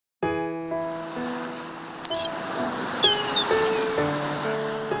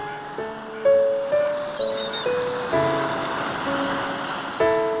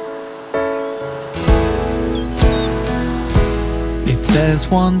there's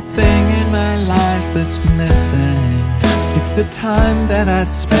one thing in my life that's missing, it's the time that I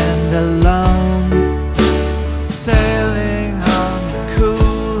spend alone, sailing on the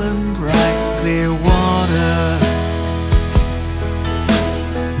cool and bright clear water.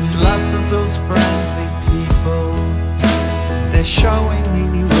 There's lots of those friendly people, they're showing me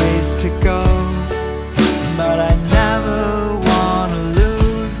new ways to go, but I never wanna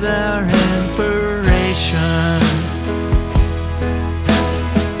lose their inspiration.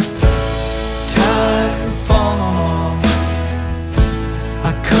 Time for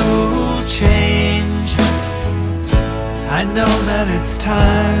a cool change. I know that it's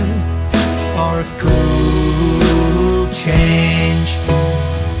time for a cool change.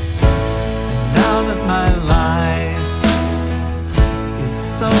 And now that my life is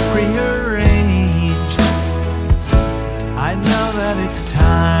so prearranged, I know that it's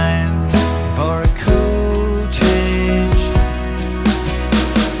time for a cool change.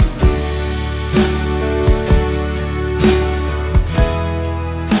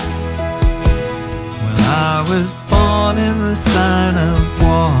 Well, I was born in the sign of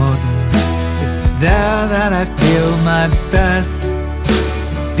water. It's there that I feel my best.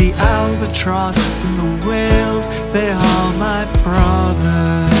 The albatross and the whales, they are my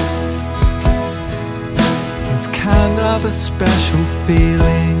brothers. It's kind of a special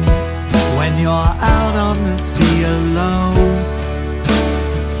feeling when you're out on the sea alone,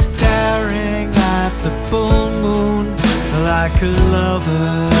 staring at the full moon like a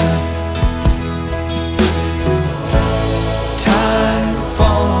lover. Time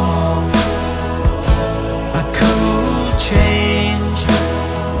for a cool change.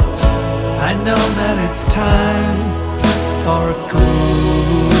 I know that it's time for a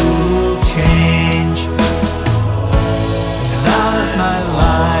cool change. Now that my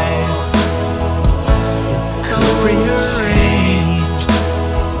life is so rearranged,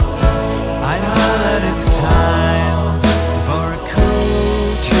 I know that it's time for a cool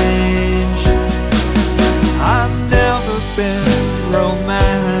change. I've never been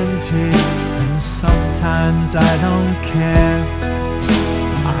romantic, and sometimes I don't care.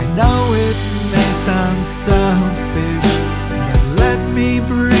 I know it may sound selfish, but let me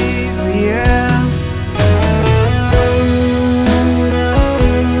breathe the air.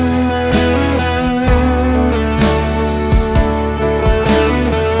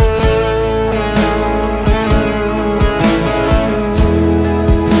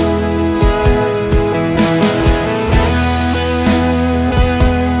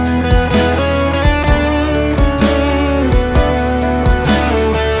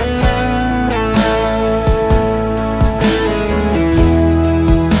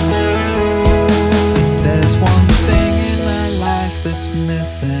 That's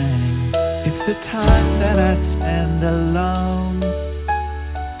missing, it's the time that I spend alone,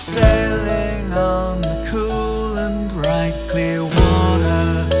 sailing on the cool and bright clear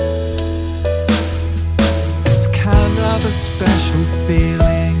water. It's kind of a special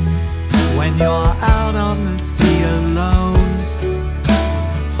feeling when you're out on the sea alone,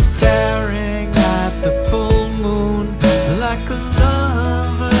 staring at the full moon like a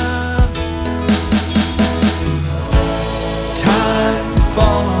lover. Time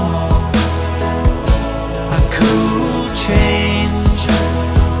for a cool change.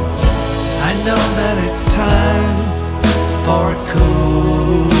 I know that it's time for a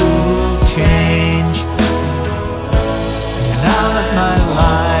cool change. And now that my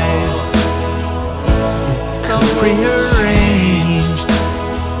life is so real,